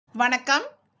வணக்கம்.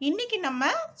 இன்னைக்கு நம்ம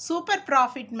சூப்பர்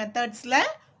ப்ராஃபிட் மெத்தட்ஸ்ல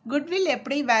குட்வில்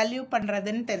எப்படி வேல்யூ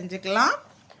பண்றதுன்னு தெரிஞ்சுக்கலாம்.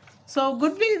 ஸோ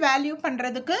குட்வில் வேல்யூ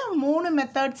பண்றதுக்கு 3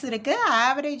 மெத்தட்ஸ் இருக்கு.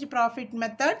 Average profit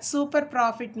method, super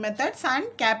profit methods and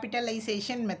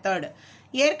capitalisation method.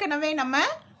 ஏற்கனவே நம்ம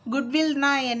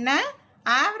குட்வில்னா என்ன,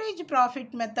 ஆவரேஜ்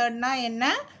ப்ராஃபிட் மெத்தட்னா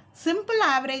என்ன, simple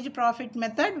average profit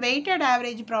method, weighted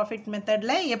average profit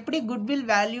மெத்தடில் எப்படி குட்வில்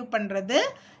வேல்யூ பண்ணுறது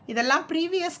இதெல்லாம்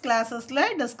ப்ரீவியஸ் கிளாஸஸில்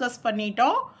டிஸ்கஸ்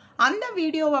பண்ணிட்டோம். அந்த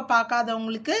வீடியோவை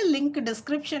பார்க்காதவங்களுக்கு லிங்க்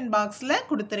டிஸ்கிரிப்ஷன் பாக்ஸில்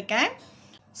கொடுத்துருக்கேன்.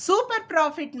 சூப்பர்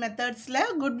ப்ராஃபிட் மெத்தட்ஸில்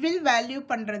குட்வில் வேல்யூ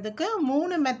பண்ணுறதுக்கு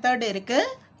 3 மெத்தட்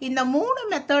இருக்குது. இந்த 3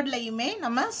 மெத்தட்லையுமே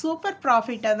நம்ம சூப்பர்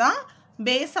ப்ராஃபிட்டை தான்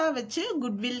பேஸாக வச்சு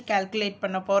குட்வில் கால்குலேட்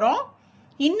பண்ண போகிறோம்.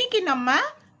 இன்றைக்கி நம்ம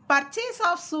பர்ச்சேஸ்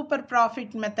ஆஃப் சூப்பர்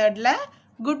ப்ராஃபிட் மெத்தடில்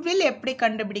குட்வில் எப்படி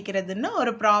கண்டுபிடிக்கிறதுன்னு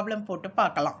ஒரு ப்ராப்ளம் போட்டு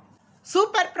பார்க்கலாம்.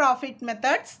 Super profit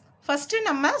methods. ஃபஸ்ட்டு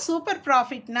நம்ம சூப்பர்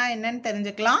ப்ராஃபிட்னா என்னன்னு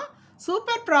தெரிஞ்சுக்கலாம்.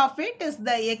 Super profit is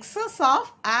the excess of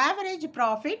average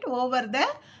profit over the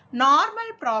normal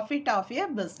profit of a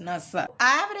business.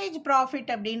 Average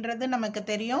profit அப்படின்றது நமக்கு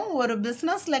தெரியும், ஒரு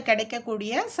பிஸ்னஸில்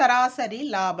கிடைக்கக்கூடிய சராசரி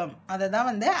லாபம், அதை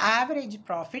தான் ஆவரேஜ்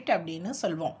ப்ராஃபிட் அப்படின்னு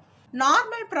சொல்லுவோம்.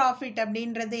 நார்மல் ப்ராஃபிட்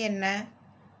அப்படின்றது என்ன?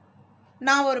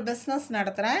 நான் ஒரு பிஸ்னஸ்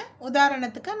நடத்துகிறேன்.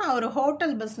 உதாரணத்துக்கு நான் ஒரு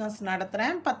ஹோட்டல் பிஸ்னஸ்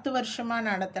நடத்துகிறேன், 10 வருஷமாக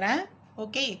நடத்துகிறேன்.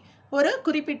 ஓகே, ஒரு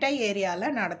குறிப்பிட்ட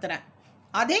ஏரியாவில் நடத்துகிறேன்.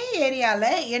 அதே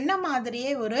ஏரியாவில் என்ன மாதிரியே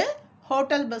ஒரு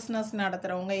ஹோட்டல் பிஸ்னஸ்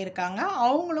நடத்துகிறவங்க இருக்காங்க.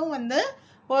 அவங்களும்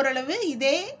ஓரளவு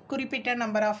இதே குறிப்பிட்ட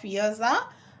நம்பர் ஆஃப் இயர்ஸாக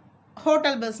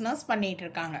ஹோட்டல் பிஸ்னஸ்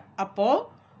பண்ணிகிட்ருக்காங்க. அப்போது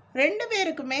 2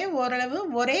 பேருக்குமே ஓரளவு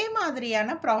ஒரே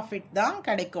மாதிரியான ப்ராஃபிட் தான்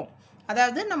கிடைக்கும்.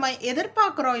 அதாவது நம்ம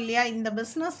எதிர்பார்க்குறோம் இல்லையா, இந்த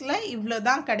பிஸ்னஸில் இவ்வளோ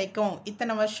தான் கிடைக்கும்,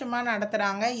 இத்தனை வருஷமாக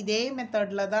நடத்துகிறாங்க, இதே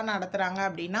மெத்தடில் தான் நடத்துகிறாங்க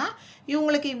அப்படின்னா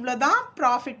இவங்களுக்கு இவ்வளோ தான்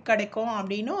ப்ராஃபிட் கிடைக்கும்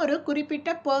அப்படின்னு ஒரு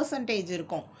குறிப்பிட்ட பர்சன்டேஜ்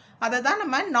இருக்கும். அதை தான்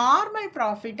நம்ம நார்மல்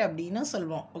ப்ராஃபிட் அப்படின்னு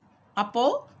சொல்லுவோம்.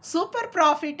 அப்போது சூப்பர்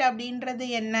ப்ராஃபிட் அப்படின்றது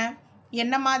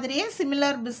என்ன மாதிரியே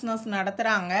சிமிலர் பிஸ்னஸ்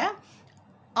நடத்துகிறாங்க,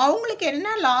 அவங்களுக்கு என்ன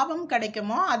லாபம்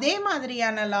கிடைக்குமோ அதே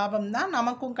மாதிரியான லாபம் தான்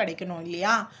நமக்கும் கிடைக்கணும்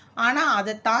இல்லையா. ஆனால்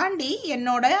அதை தாண்டி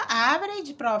என்னோட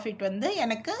ஆவரேஜ் ப்ராஃபிட்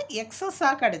எனக்கு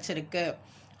எக்ஸஸாக கிடைச்சிருக்கு.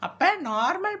 அப்போ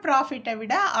நார்மல் ப்ராஃபிட்டை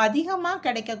விட அதிகமாக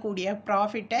கிடைக்கக்கூடிய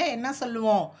ப்ராஃபிட்டை என்ன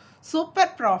சொல்லுவோம்?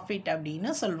 சூப்பர் ப்ராஃபிட்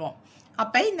அப்படின்னு சொல்லுவோம்.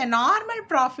 அப்போ இந்த நார்மல்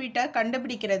ப்ராஃபிட்டை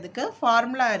கண்டுபிடிக்கிறதுக்கு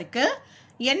ஃபார்முலா இருக்குது.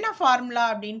 என்ன ஃபார்முலா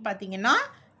அப்படின்னு பார்த்தீங்கன்னா,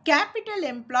 capital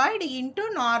employed into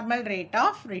normal rate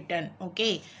of return. Okay,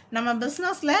 நம்ம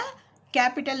பிஸ்னஸில்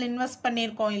கேபிட்டல் இன்வெஸ்ட்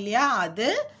பண்ணியிருக்கோம் இல்லையா, அது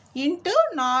into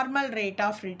normal rate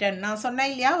of return. நான்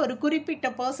சொன்னேன் இல்லையா, ஒரு குறிப்பிட்ட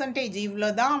பர்சன்டேஜ் இவ்வளோ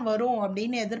தான் வரும்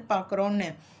அப்படின்னு எதிர்பார்க்குறோன்னு,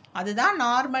 அதுதான்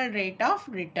normal rate of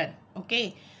return. Okay,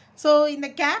 so இந்த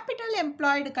கேபிட்டல்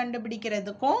எம்ப்ளாய்டு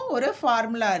கண்டுபிடிக்கிறதுக்கும் ஒரு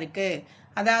ஃபார்முலா இருக்குது.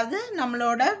 அதாவது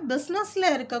நம்மளோட பிஸ்னஸில்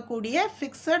இருக்கக்கூடிய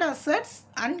ஃபிக்ஸட் அசட்ஸ்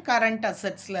அண்ட் கரண்ட்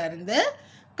அசட்ஸில் இருந்து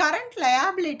கரண்ட்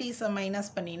லயபிலிட்டிஸை மைனஸ்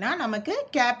பண்ணினா நமக்கு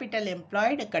கேபிட்டல்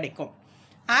எம்ப்ளாய்டு கிடைக்கும்.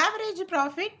 ஆவரேஜ்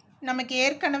ப்ராஃபிட் நமக்கு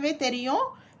ஏற்கனவே தெரியும்,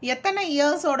 எத்தனை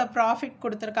இயர்ஸோட ப்ராஃபிட்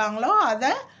கொடுத்துருக்காங்களோ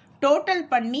அதை டோட்டல்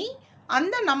பண்ணி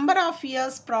அந்த நம்பர் ஆஃப்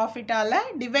இயர்ஸ் ப்ராஃபிட்டால்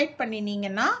டிவைட்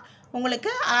பண்ணினீங்கன்னா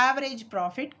உங்களுக்கு ஆவரேஜ்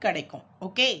ப்ராஃபிட் கிடைக்கும்.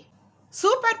 Okay,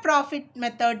 super profit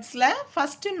மெத்தட்ஸில்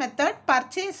first method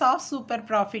purchase of super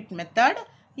profit method.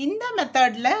 இந்த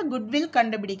மெத்தடில் குட்வில்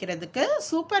கண்டுபிடிக்கிறதுக்கு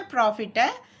சூப்பர் ப்ராஃபிட்டை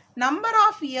number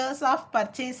of years of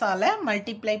பர்ச்சேஸால்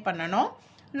multiply பண்ணணும்.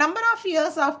 Number of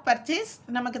years of purchase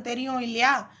நமக்கு தெரியும்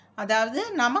இல்லையா, அதாவது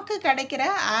நமக்கு கிடைக்கிற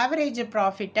ஆவரேஜ்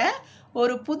ப்ராஃபிட்டை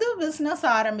ஒரு புது பிஸ்னஸ்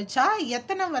ஆரம்பித்தா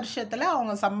எத்தனை வருஷத்தில்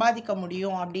அவங்க சம்பாதிக்க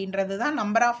முடியும் அப்படின்றது தான்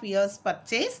number of years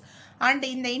purchase. And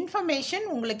இந்த இன்ஃபர்மேஷன்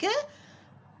உங்களுக்கு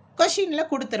கொஷினில்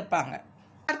கொடுத்துருப்பாங்க.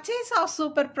 பர்ச்சேஸ் ஆஃப்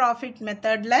சூப்பர் ப்ராஃபிட்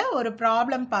மெத்தடில் ஒரு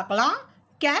ப்ராப்ளம் பார்க்கலாம்.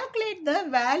 Calculate the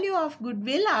value of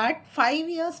goodwill at 5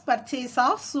 years purchase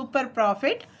of super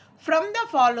profit from the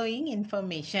following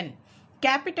information.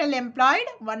 Capital employed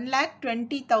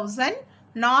 1,20,000,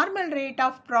 normal rate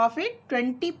of profit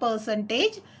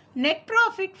 20%, net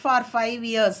profit for 5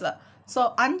 years. So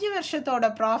 5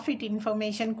 வருஷத்தோட profit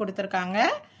information கொடுத்துருக்காங்க.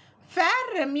 Fair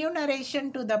remuneration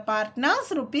to the partners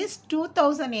rupees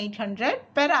 2,800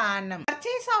 per annum.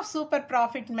 Purchase of super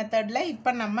profit methodல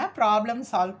இப்போ நம்ம problem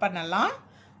solve பண்ணலாம்.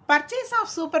 Purchase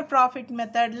of super profit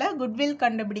மெத்தடில் goodwill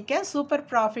கண்டுபிடிக்க super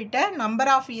ப்ராஃபிட்டை number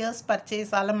of years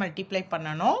பர்ச்சேஸால் multiply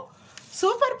பண்ணணும்.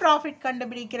 Super profit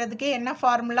கண்டுபிடிக்கிறதுக்கு என்ன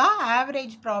formula?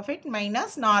 Average profit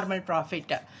minus normal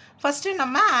profit. First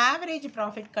நம்ம ஆவரேஜ்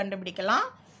ப்ராஃபிட் கண்டுபிடிக்கலாம்.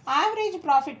 ஆவரேஜ்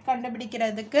ப்ராஃபிட்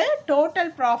கண்டுபிடிக்கிறதுக்கு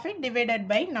total profit divided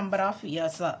by number of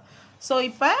years. So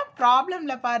இப்போ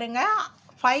ப்ராப்ளமில் பாருங்கள்,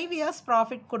 5 இயர்ஸ்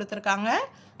ப்ராஃபிட் கொடுத்துருக்காங்க.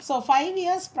 ஸோ 5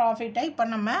 இயர்ஸ் ப்ராஃபிட்டை இப்போ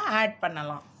நம்ம ஆட்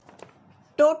பண்ணலாம்.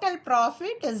 Total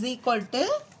profit is equal to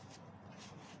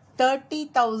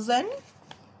 30,000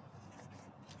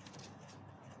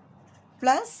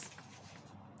 plus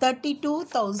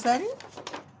 32,000.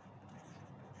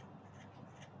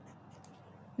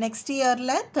 Next year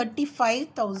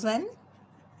 35,000.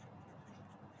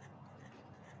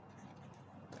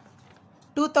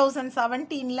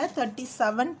 2017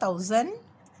 37,000.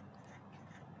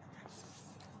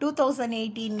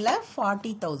 2018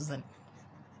 40,000.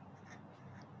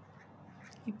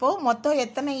 இப்போ மொத்தம்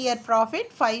எத்தனை year profit?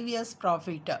 5 years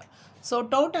profit. So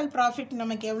total profit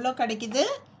நமக்கு எவ்வளோ கிடைக்குது?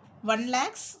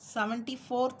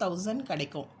 1,74,000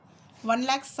 கிடைக்கும்.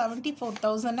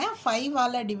 1,74,000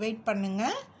 5ஆல் டிவைட் பண்ணுங்க,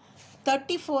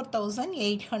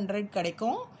 34,800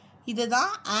 கிடைக்கும்.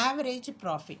 இதுதான் ஆவரேஜ்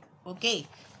ப்ராஃபிட். ஓகே,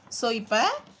 ஸோ இப்போ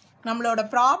நம்மளோட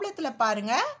ப்ராப்ளத்தில்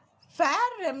பாருங்கள்,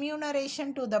 fair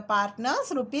remuneration to the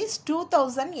partners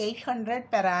 ₹2,800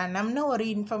 per annumனு ஒரு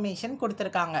இன்ஃபர்மேஷன்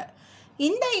கொடுத்துருக்காங்க.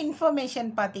 இந்த இன்ஃபர்மேஷன்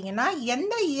பார்த்தீங்கன்னா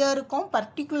எந்த இயருக்கும்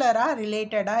பர்டிகுலராக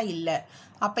ரிலேட்டடாக இல்லை.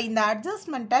 அப்போ இந்த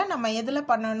அட்ஜஸ்ட்மெண்ட்டை நம்ம எதில்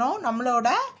பண்ணணும்? நம்மளோட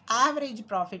ஆவரேஜ்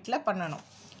ப்ராஃபிட்டில் பண்ணணும்.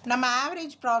 நம்ம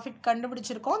ஆவரேஜ் ப்ராஃபிட்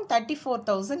கண்டுபிடிச்சிருக்கோம்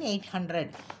 34,800.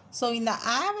 ஸோ இந்த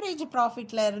ஆவரேஜ்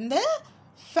ப்ராஃபிட்டில் இருந்து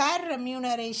ஃபேர்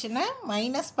ரெம்யூனரேஷனை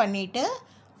மைனஸ் பண்ணிவிட்டு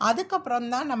அதுக்கப்புறம்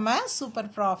தான் நம்ம சூப்பர்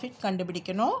ப்ராஃபிட்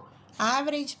கண்டுபிடிக்கணும்.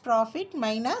 Average profit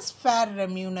minus fair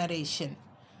remuneration.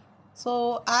 So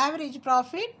average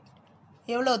profit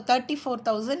எவ்வளோ?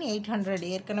 34,800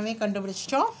 ஏற்கனவே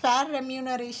கண்டுபிடிச்சிட்டோம். ஃபேர்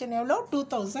ரெம்யூனரேஷன் எவ்வளோ?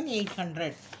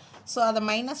 2,800. ஸோ அதை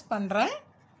மைனஸ் பண்ணுறேன்.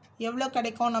 எவ்வளோ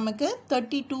கிடைக்கும் நமக்கு?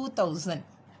 32,000.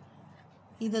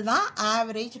 இதுதான்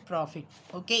ஆவரேஜ் ப்ராஃபிட்.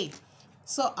 ஓகே,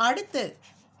 ஸோ அடுத்து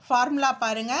ஃபார்முலா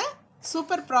பாருங்கள்.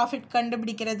 சூப்பர் ப்ராஃபிட்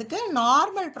கண்டுபிடிக்கிறதுக்கு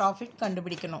நார்மல் ப்ராஃபிட்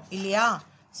கண்டுபிடிக்கணும் இல்லையா?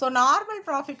 ஸோ நார்மல்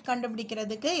ப்ராஃபிட்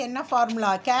கண்டுபிடிக்கிறதுக்கு என்ன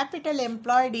formula? Capital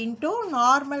employed into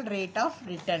normal rate of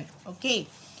return. Okay,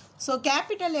 so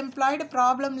capital employed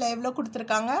ப்ராப்ளமில் எவ்வளோ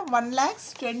கொடுத்துருக்காங்க?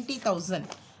 1,20,000.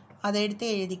 அதை எடுத்து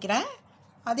எழுதிக்கிறேன்.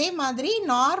 அதே மாதிரி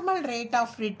normal rate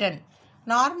of return,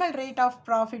 normal rate of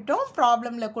ப்ராஃபிட்டும்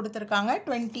ப்ராப்ளமில் கொடுத்துருக்காங்க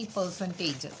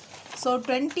 20%. ஸோ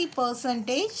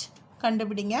 20%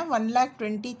 கண்டுபிடிங்க.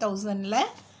 1,20,000ல்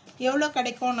எவ்வளோ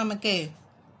கிடைக்கும் நமக்கு?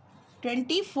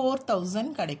 24,000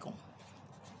 கிடைக்கும்.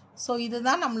 ஸோ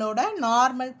இதுதான் நம்மளோட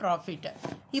நார்மல் ப்ராஃபிட்.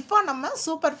 இப்போ நம்ம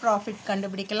சூப்பர் ப்ராஃபிட்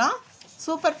கண்டுபிடிக்கலாம்.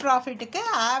 சூப்பர் ப்ராஃபிட்டுக்கு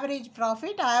ஆவரேஜ்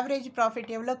ப்ராஃபிட்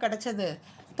எவ்வளோ கிடைச்சது?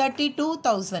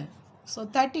 32,000. ஸோ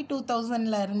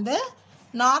 32,000ல் இருந்து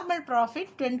நார்மல்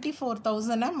ப்ராஃபிட்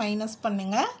 24,000 மைனஸ்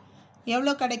பண்ணுங்கள்.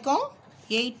 எவ்வளோ கிடைக்கும்?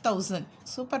 8,000.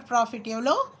 சூப்பர் ப்ராஃபிட்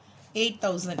எவ்வளோ?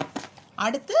 8,000.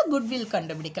 அடுத்து குட்வில்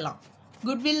கண்டுபிடிக்கலாம்.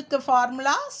 குட்வில்க்கு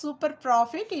formula super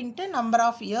profit into number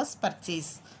of years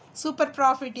purchase. Super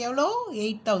profit எவ்வளோ?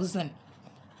 8,000.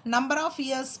 நம்பர் ஆஃப்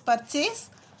இயர்ஸ் பர்ச்சேஸ்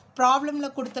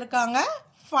ப்ராப்ளமில் கொடுத்துருக்காங்க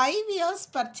 5 years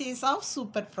purchase of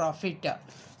super profit.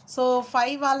 So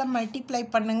 5ஆல் multiply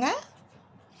பண்ணுங்கள்,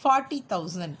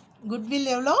 40,000. குட்வில்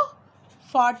எவ்வளோ?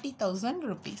 40,000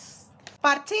 rupees.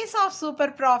 Purchase of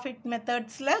super profit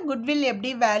மெத்தட்ஸில் goodwill எப்படி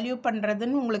value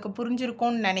பண்ணுறதுன்னு உங்களுக்கு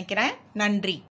புரிஞ்சிருக்கும்னு நினைக்கிறேன். நன்றி.